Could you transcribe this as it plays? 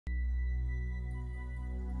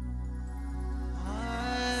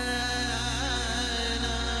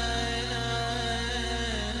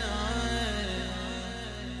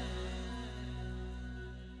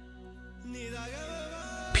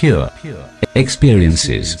pure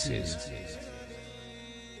experiences.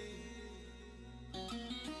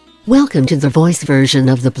 Welcome to the voice version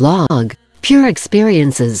of the blog, Pure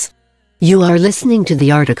Experiences. You are listening to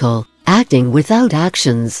the article, Acting Without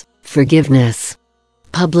Actions, Forgiveness.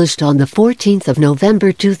 Published on the 14th of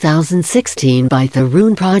November 2016 by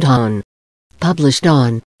Tarun Pradhaan. Published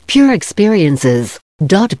on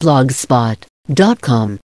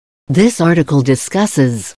pureexperiences.blogspot.com. This article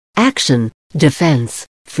discusses action, defense,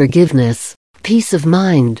 forgiveness, peace of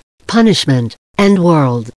mind, punishment, and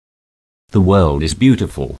world. The world is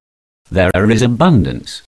beautiful. There is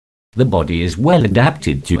abundance. The body is well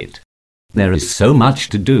adapted to it. There is so much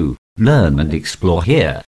to do, learn and explore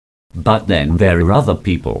here. But then there are other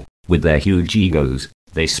people, with their huge egos,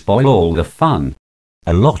 they spoil all the fun.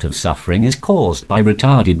 A lot of suffering is caused by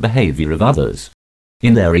retarded behavior of others.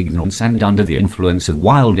 In their ignorance and under the influence of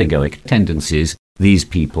wild egoic tendencies, these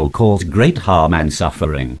people cause great harm and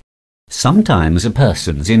suffering. Sometimes a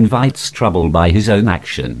person invites trouble by his own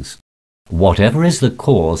actions. Whatever is the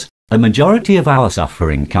cause, a majority of our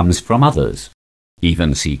suffering comes from others.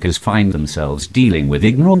 Even seekers find themselves dealing with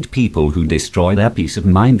ignorant people who destroy their peace of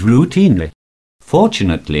mind routinely.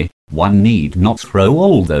 Fortunately, one need not throw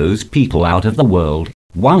all those people out of the world.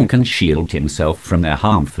 One can shield himself from their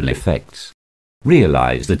harmful effects.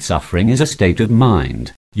 Realize that suffering is a state of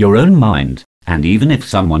mind, your own mind, and even if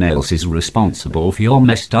someone else is responsible for your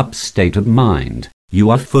messed up state of mind, you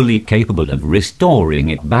are fully capable of restoring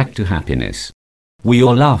it back to happiness. We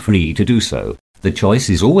all are free to do so. The choice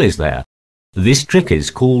is always there. This trick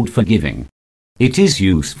is called forgiving. It is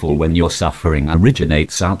useful when your suffering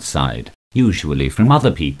originates outside, usually from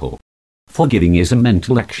other people. Forgiving is a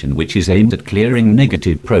mental action which is aimed at clearing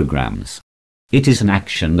negative programs. It is an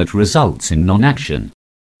action that results in non-action.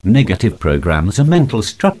 Negative programs are mental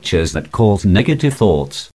structures that cause negative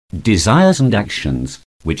thoughts, desires and actions,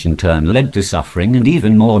 which in turn led to suffering and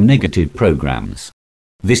even more negative programs.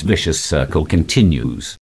 This vicious circle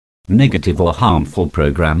continues. Negative or harmful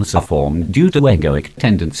programs are formed due to egoic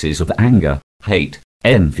tendencies of anger, hate,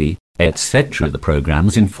 envy, etc. The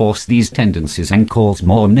programs enforce these tendencies and cause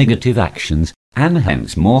more negative actions, and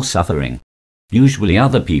hence more suffering. Usually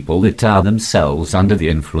other people that are themselves under the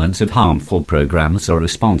influence of harmful programs are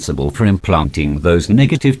responsible for implanting those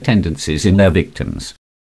negative tendencies in their victims.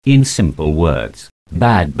 In simple words,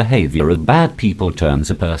 bad behavior of bad people turns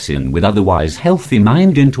a person with otherwise healthy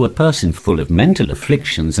mind into a person full of mental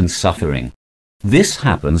afflictions and suffering. This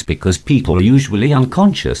happens because people are usually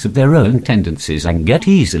unconscious of their own tendencies and get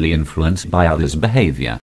easily influenced by others'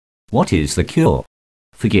 behavior. What is the cure?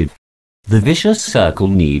 Forgive. The vicious circle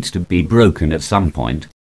needs to be broken at some point.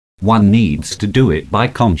 One needs to do it by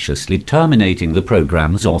consciously terminating the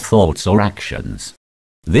programs or thoughts or actions.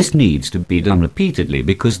 This needs to be done repeatedly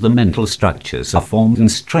because the mental structures are formed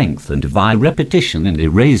and strengthened via repetition, and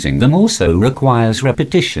erasing them also requires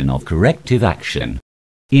repetition of corrective action.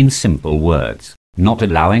 In simple words, not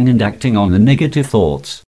allowing and acting on the negative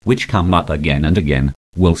thoughts, which come up again and again,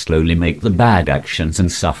 will slowly make the bad actions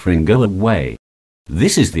and suffering go away.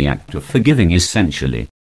 This is the act of forgiving essentially.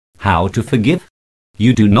 How to forgive?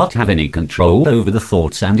 You do not have any control over the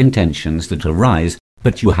thoughts and intentions that arise,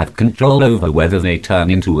 but you have control over whether they turn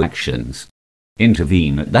into actions.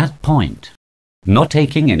 Intervene at that point. Not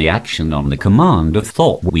taking any action on the command of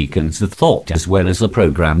thought weakens the thought as well as the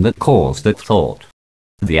program that caused that thought.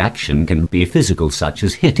 The action can be physical, such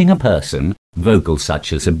as hitting a person, vocal,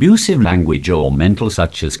 such as abusive language, or mental,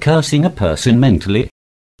 such as cursing a person mentally.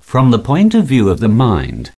 From the point of view of the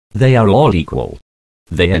mind, they are all equal.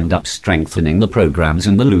 They end up strengthening the programs,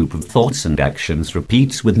 and the loop of thoughts and actions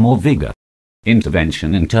repeats with more vigor.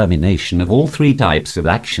 Intervention and termination of all three types of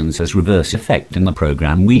actions has reverse effect, and the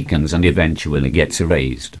program weakens and eventually gets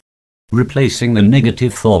erased. Replacing the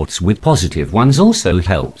negative thoughts with positive ones also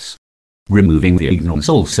helps. Removing the ignorance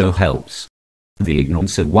also helps. The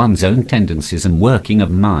ignorance of one's own tendencies and working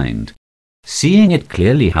of mind. Seeing it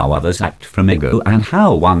clearly how others act from ego and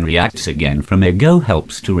how one reacts again from ego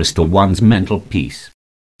helps to restore one's mental peace.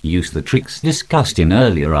 Use the tricks discussed in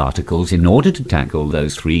earlier articles in order to tackle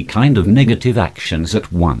those three kind of negative actions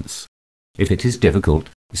at once. If it is difficult,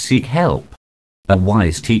 seek help. A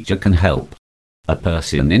wise teacher can help. A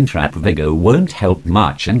person in trap of ego won't help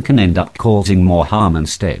much and can end up causing more harm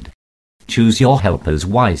instead. Choose your helpers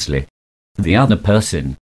wisely. The other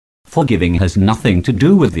person. Forgiving has nothing to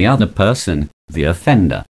do with the other person, the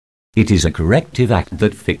offender. It is a corrective act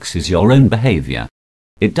that fixes your own behavior.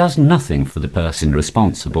 It does nothing for the person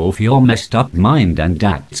responsible for your messed up mind and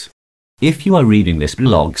acts. If you are reading this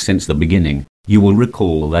blog since the beginning, you will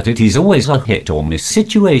recall that it is always a hit or miss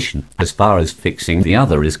situation. As far as fixing the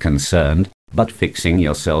other is concerned, but fixing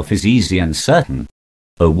yourself is easy and certain.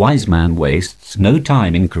 A wise man wastes no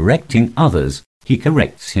time in correcting others, he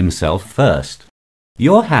corrects himself first.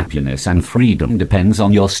 Your happiness and freedom depends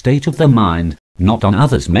on your state of the mind, not on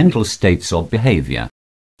others' mental states or behavior.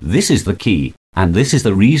 This is the key, and this is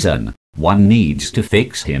the reason one needs to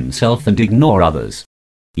fix himself and ignore others.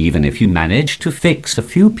 Even if you manage to fix a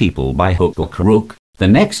few people by hook or crook, the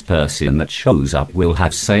next person that shows up will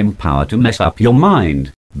have same power to mess up your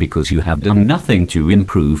mind, because you have done nothing to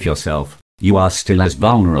improve yourself. You are still as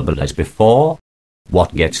vulnerable as before.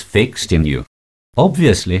 What gets fixed in you?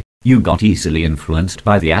 Obviously, you got easily influenced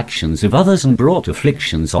by the actions of others and brought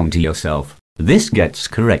afflictions onto yourself. This gets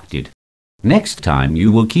corrected. Next time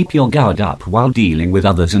you will keep your guard up while dealing with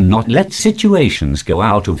others and not let situations go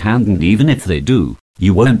out of hand, and even if they do,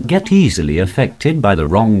 you won't get easily affected by the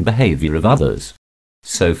wrong behavior of others.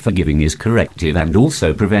 So forgiving is corrective and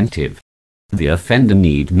also preventive. The offender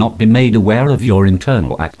need not be made aware of your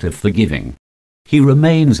internal act of forgiving. He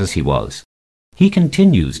remains as he was. He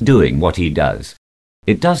continues doing what he does.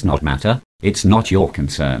 It does not matter, it's not your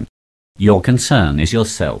concern. Your concern is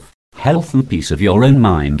yourself, health and peace of your own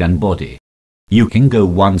mind and body. You can go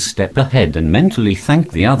one step ahead and mentally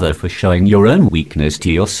thank the other for showing your own weakness to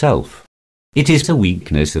yourself. It is a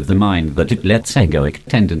weakness of the mind that it lets egoic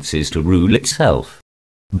tendencies to rule itself.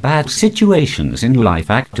 Bad situations in life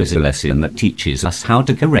act as a lesson that teaches us how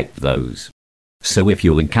to correct those. So if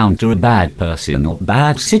you encounter a bad person or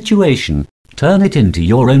bad situation, turn it into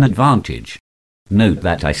your own advantage. Note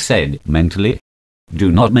that I said mentally.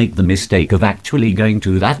 Do not make the mistake of actually going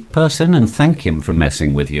to that person and thank him for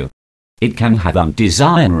messing with you. It can have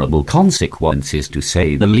undesirable consequences, to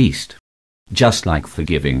say the least. Just like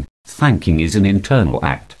forgiving, thanking is an internal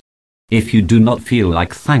act. If you do not feel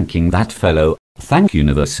like thanking that fellow, thank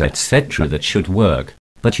universe, etc., that should work.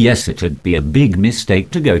 But yes, it would be a big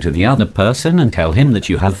mistake to go to the other person and tell him that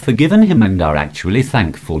you have forgiven him and are actually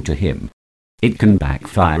thankful to him. It can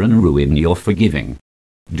backfire and ruin your forgiving.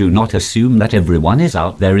 Do not assume that everyone is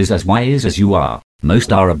out there is as wise as you are.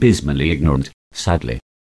 Most are abysmally ignorant, sadly.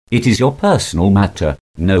 It is your personal matter,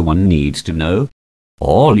 no one needs to know.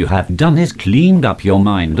 All you have done is cleaned up your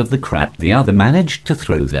mind of the crap the other managed to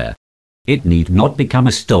throw there. It need not become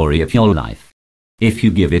a story of your life. If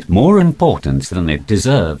you give it more importance than it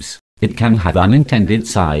deserves, it can have unintended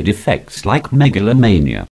side effects like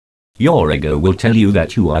megalomania. Your ego will tell you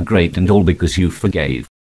that you are great and all because you forgave.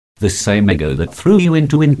 The same ego that threw you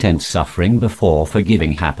into intense suffering before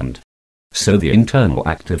forgiving happened. So the internal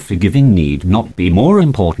act of forgiving need not be more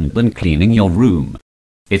important than cleaning your room.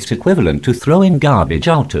 It's equivalent to throwing garbage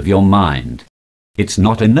out of your mind. It's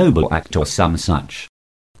not a noble act or some such.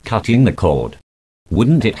 Cutting the cord.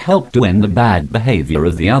 Wouldn't it help to end the bad behavior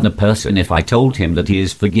of the other person if I told him that he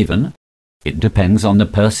is forgiven? It depends on the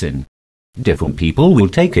person. Different people will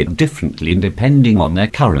take it differently depending on their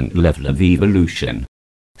current level of evolution.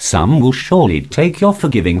 Some will surely take your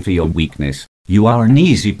forgiving for your weakness. You are an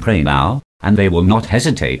easy prey now, and they will not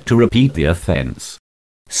hesitate to repeat the offense.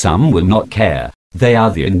 Some will not care. They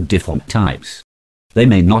are the indifferent types. They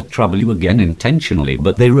may not trouble you again intentionally,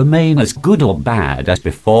 but they remain as good or bad as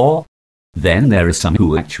before. Then there are some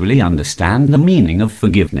who actually understand the meaning of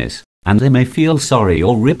forgiveness, and they may feel sorry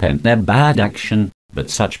or repent their bad action, but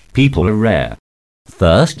such people are rare.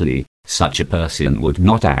 Firstly, such a person would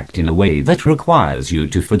not act in a way that requires you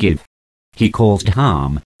to forgive. He caused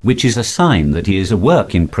harm, which is a sign that he is a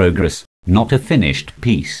work in progress, not a finished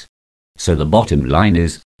piece. So the bottom line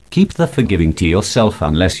is, keep the forgiving to yourself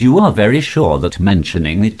unless you are very sure that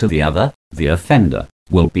mentioning it to the other, the offender,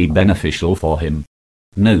 will be beneficial for him.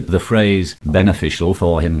 Note the phrase, beneficial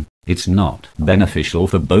for him. It's not beneficial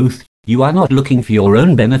for both. You are not looking for your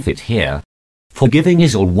own benefit here. Forgiving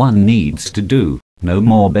is all one needs to do. No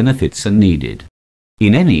more benefits are needed.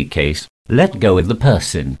 In any case, let go of the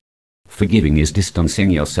person. Forgiving is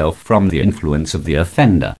distancing yourself from the influence of the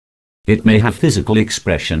offender. It may have physical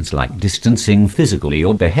expressions like distancing physically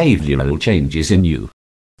or behavioral changes in you.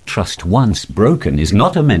 Trust once broken is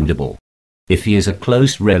not amendable. If he is a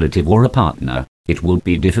close relative or a partner, it will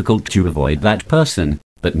be difficult to avoid that person,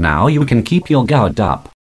 but now you can keep your guard up.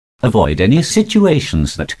 Avoid any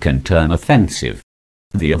situations that can turn offensive.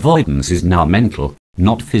 The avoidance is now mental,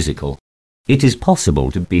 not physical. It is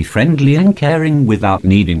possible to be friendly and caring without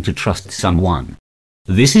needing to trust someone.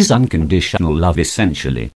 This is unconditional love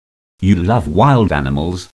essentially. You love wild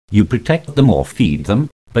animals, you protect them or feed them,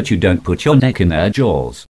 but you don't put your neck in their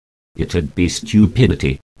jaws. It'd be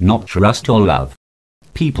stupidity, not trust or love.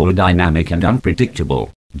 People are dynamic and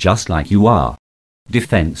unpredictable, just like you are.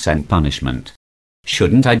 Defense and punishment.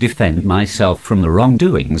 Shouldn't I defend myself from the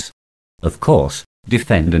wrongdoings? Of course,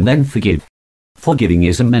 defend and then forgive. Forgiving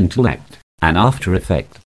is a mental act, an after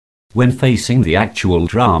effect. When facing the actual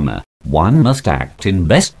drama, one must act in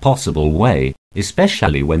best possible way,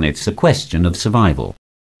 especially when it's a question of survival.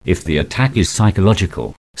 If the attack is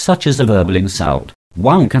psychological, such as a verbal insult,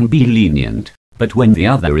 one can be lenient, but when the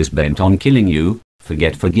other is bent on killing you,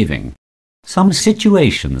 forget forgiving. Some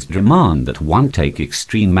situations demand that one take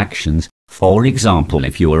extreme actions. For example,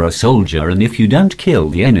 if you are a soldier and if you don't kill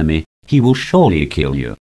the enemy, he will surely kill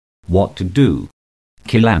you. What to do?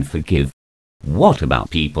 Kill and forgive. What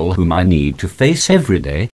about people whom I need to face every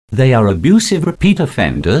day? They are abusive repeat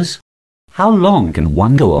offenders. How long can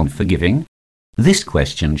one go on forgiving? This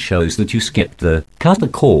question shows that you skipped the cut the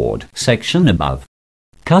cord section above.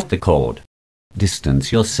 Cut the cord.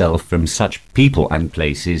 Distance yourself from such people and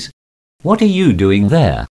places. What are you doing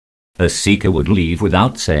there? A seeker would leave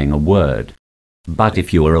without saying a word. But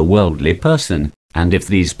if you are a worldly person, and if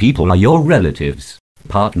these people are your relatives,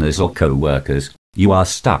 partners or co-workers, you are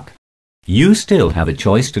stuck. You still have a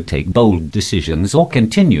choice to take bold decisions or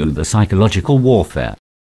continue the psychological warfare.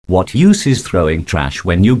 What use is throwing trash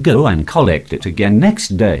when you go and collect it again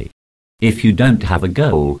next day? If you don't have a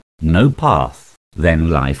goal, no path, then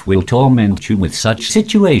life will torment you with such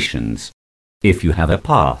situations. If you have a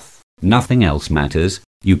path, nothing else matters.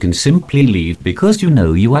 You can simply leave because you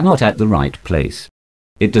know you are not at the right place.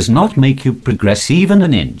 It does not make you progress even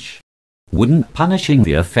an inch. Wouldn't punishing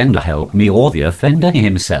the offender help me or the offender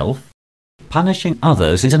himself? Punishing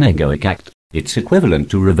others is an egoic act. It's equivalent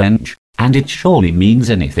to revenge, and it surely means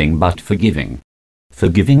anything but forgiving.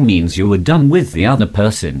 Forgiving means you are done with the other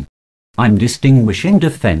person. I'm distinguishing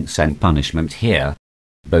defense and punishment here.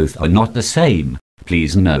 Both are not the same,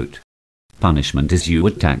 please note. Punishment is you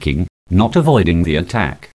attacking, not avoiding the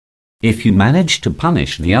attack. If you manage to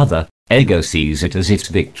punish the other, ego sees it as its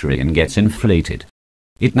victory and gets inflated.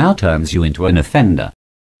 It now turns you into an offender.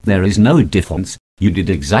 There is no difference. You did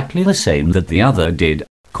exactly the same that the other did,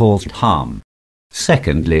 caused harm.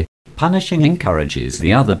 Secondly, punishing encourages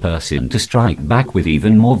the other person to strike back with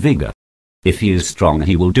even more vigor. If he is strong,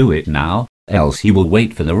 he will do it now, else he will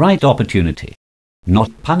wait for the right opportunity.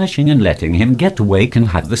 Not punishing and letting him get away can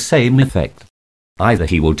have the same effect. Either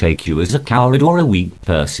he will take you as a coward or a weak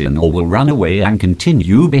person, or will run away and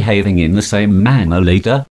continue behaving in the same manner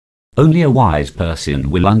later. Only a wise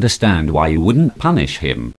person will understand why you wouldn't punish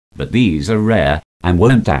him, but these are rare, and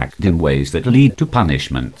won't act in ways that lead to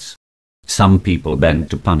punishments. Some people bend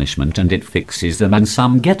to punishment and it fixes them, and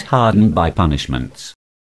some get hardened by punishments.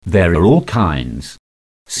 There are all kinds.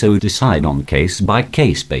 So decide on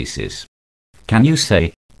case-by-case basis. Can you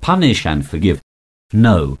say, punish and forgive?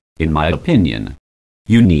 No, in my opinion.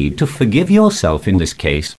 You need to forgive yourself in this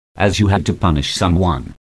case, as you had to punish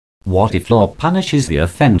someone. What if law punishes the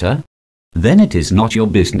offender? Then it is not your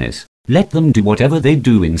business. Let them do whatever they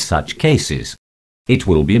do in such cases. It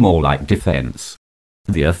will be more like defense.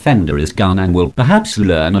 The offender is gone and will perhaps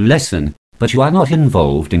learn a lesson, but you are not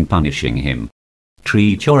involved in punishing him.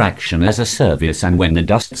 Treat your action as a service, and when the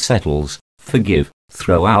dust settles, forgive,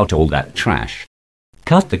 throw out all that trash.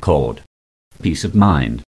 Cut the cord. Peace of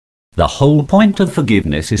mind. The whole point of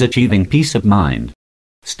forgiveness is achieving peace of mind.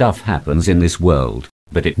 Stuff happens in this world,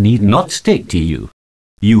 but it need not stick to you.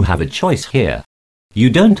 You have a choice here. You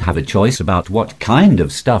don't have a choice about what kind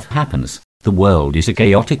of stuff happens. The world is a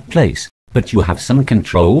chaotic place, but you have some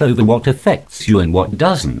control over what affects you and what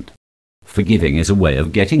doesn't. Forgiving is a way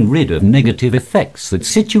of getting rid of negative effects that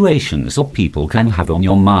situations or people can have on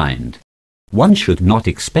your mind. One should not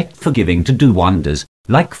expect forgiving to do wonders,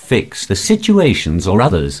 like fix the situations or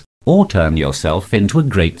others, or turn yourself into a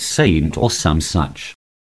great saint or some such.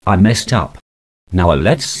 I messed up. Now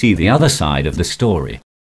let's see the other side of the story.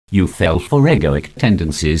 You fell for egoic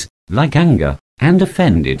tendencies, like anger, and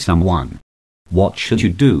offended someone. What should you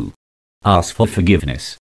do? Ask for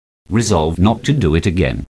forgiveness. Resolve not to do it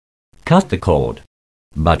again. Cut the cord.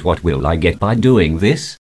 But what will I get by doing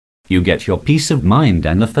this? You get your peace of mind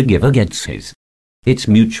and the forgiver gets his. It's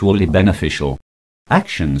mutually beneficial.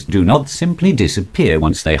 Actions do not simply disappear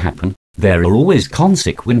once they happen. There are always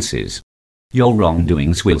consequences. Your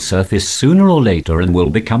wrongdoings will surface sooner or later and will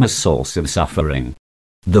become a source of suffering.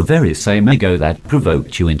 The very same ego that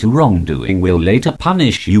provoked you into wrongdoing will later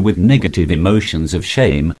punish you with negative emotions of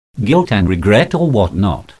shame, guilt and regret or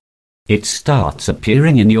whatnot. It starts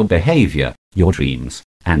appearing in your behavior, your dreams,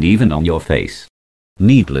 and even on your face.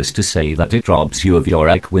 Needless to say that it robs you of your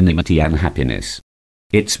equanimity and happiness.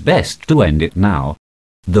 It's best to end it now.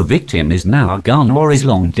 The victim is now gone or is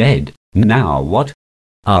long dead. Now what?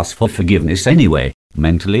 Ask for forgiveness anyway,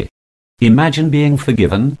 mentally. Imagine being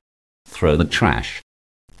forgiven. Throw the trash.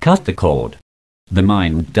 Cut the cord. The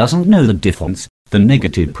mind doesn't know the difference. the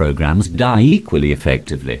negative programs die equally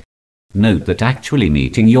effectively. Note that actually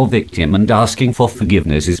meeting your victim and asking for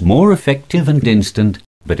forgiveness is more effective and instant,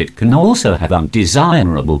 but it can also have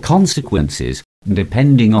undesirable consequences,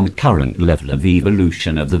 depending on the current level of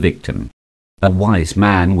evolution of the victim. A wise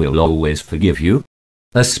man will always forgive you.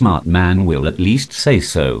 A smart man will at least say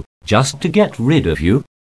so, just to get rid of you.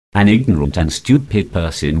 An ignorant and stupid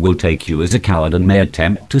person will take you as a coward and may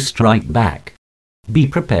attempt to strike back. Be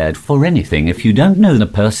prepared for anything if you don't know the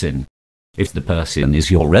person. If the person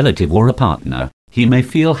is your relative or a partner, he may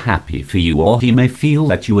feel happy for you, or he may feel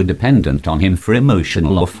that you are dependent on him for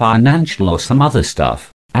emotional or financial or some other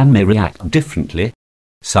stuff, and may react differently.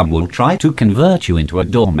 Some will try to convert you into a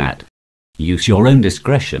doormat. Use your own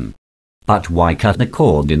discretion. But why cut the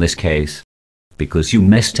cord in this case? Because you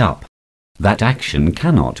messed up. That action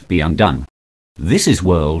cannot be undone. This is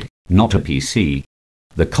world, not a PC.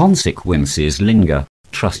 The consequences linger.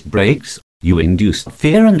 Trust breaks. You induced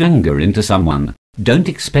fear and anger into someone. Don't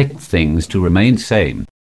expect things to remain same.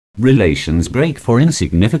 Relations break for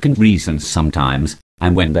insignificant reasons sometimes,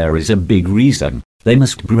 and when there is a big reason, they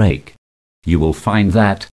must break. You will find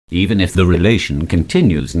that, even if the relation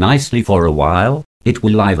continues nicely for a while, it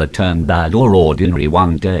will either turn bad or ordinary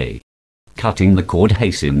one day. Cutting the cord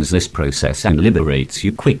hastens this process and liberates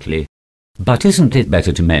you quickly. But isn't it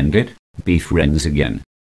better to mend it? Be friends again?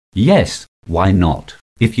 Yes, why not?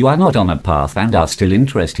 If you are not on a path and are still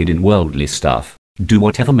interested in worldly stuff, do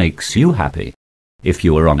whatever makes you happy. If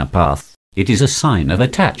you are on a path, it is a sign of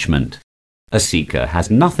attachment. A seeker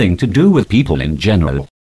has nothing to do with people in general.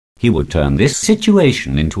 He will turn this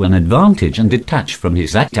situation into an advantage and detach from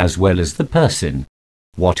his act as well as the person.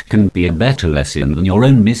 What can be a better lesson than your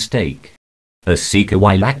own mistake? A seeker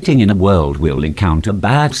while acting in a world will encounter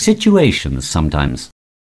bad situations sometimes.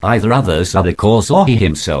 Either others are the cause or he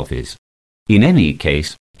himself is. In any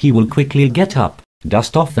case, he will quickly get up,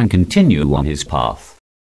 dust off and continue on his path.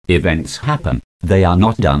 Events happen, they are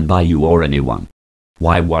not done by you or anyone.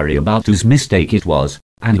 Why worry about whose mistake it was,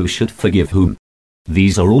 and who should forgive whom?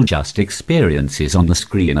 These are all just experiences on the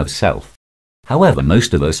screen of self. However,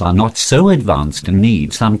 most of us are not so advanced and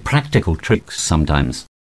need some practical tricks sometimes.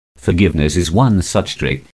 Forgiveness is one such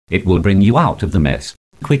trick. It will bring you out of the mess,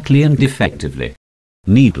 quickly and effectively.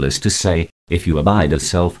 Needless to say, if you abide as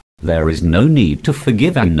self, there is no need to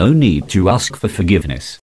forgive and no need to ask for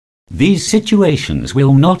forgiveness. These situations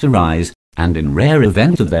will not arise, and in rare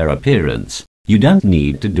event of their appearance, you don't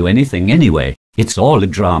need to do anything anyway. It's all a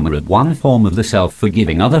drama of one form of the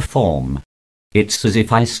self-forgiving other form. It's as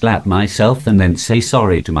if I slap myself and then say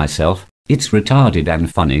sorry to myself. It's retarded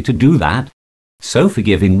and funny to do that. So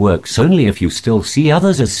forgiving works only if you still see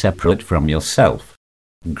others as separate from yourself.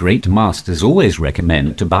 Great masters always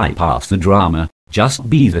recommend to bypass the drama, just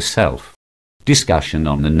be the self. Discussion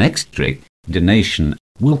on the next trick, donation,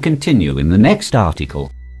 will continue in the next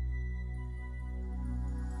article.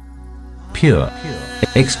 Pure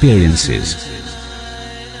experiences.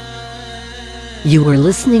 You were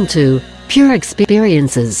listening to Pure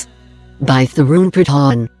Experiences by Tarun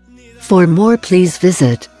Pradhaan. For more, please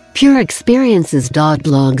visit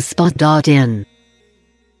pureexperiences.blogspot.in.